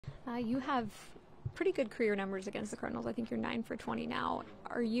You have pretty good career numbers against the Cardinals. I think you're 9 for 20 now.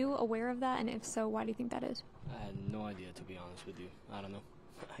 Are you aware of that? And if so, why do you think that is? I had no idea, to be honest with you. I don't know.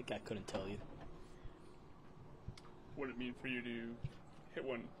 I couldn't tell you. What did it mean for you to hit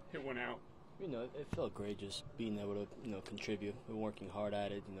one out? It felt great just being able to, contribute. We're working hard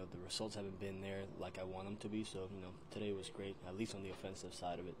at it. The results haven't been there like I want them to be. So, today was great, at least on the offensive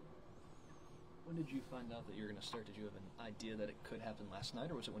side of it. When did you find out that you were going to start? Did you have an idea that it could happen last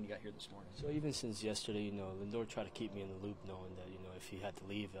night, or was it when you got here this morning? So even since yesterday, Lindor tried to keep me in the loop, knowing that, if he had to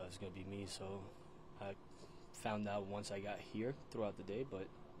leave, it was going to be me. So I found out once I got here throughout the day, but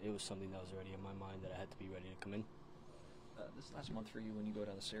it was something that was already in my mind that I had to be ready to come in. This last month for you, when you go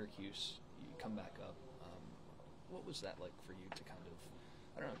down to Syracuse, you come back up. What was that like for you to kind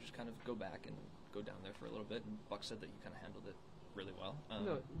of, just kind of go back and go down there for a little bit? And Buck said that you kind of handled it really well.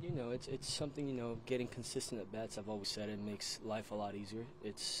 It's something, getting consistent at bats. I've always said it makes life a lot easier.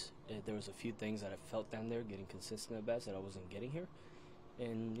 There was a few things that I felt down there getting consistent at bats that I wasn't getting here.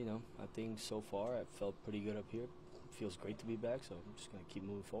 And, I think so far I felt pretty good up here. It feels great to be back, so I'm just going to keep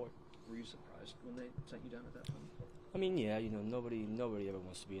moving forward. Were you surprised when they sent you down at that point? I mean, yeah, nobody ever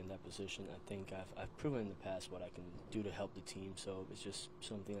wants to be in that position. I think I've proven in the past what I can do to help the team, so it's just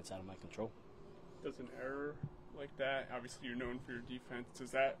something that's out of my control. Does an error like that, obviously you're known for your defense,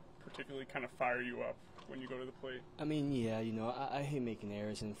 does that particularly kind of fire you up when you go to the plate? I mean, yeah, I hate making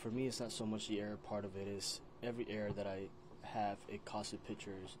errors, and for me it's not so much the error part of it. Is every error that I have, it costed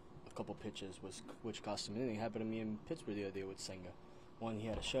pitchers a couple pitches, which cost him anything. It happened to me in Pittsburgh the other day with Senga. One, he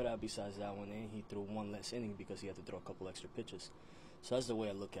had a shutout besides that one, and he threw one less inning because he had to throw a couple extra pitches. So that's the way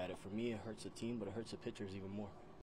I look at it. For me, it hurts the team, but it hurts the pitchers even more.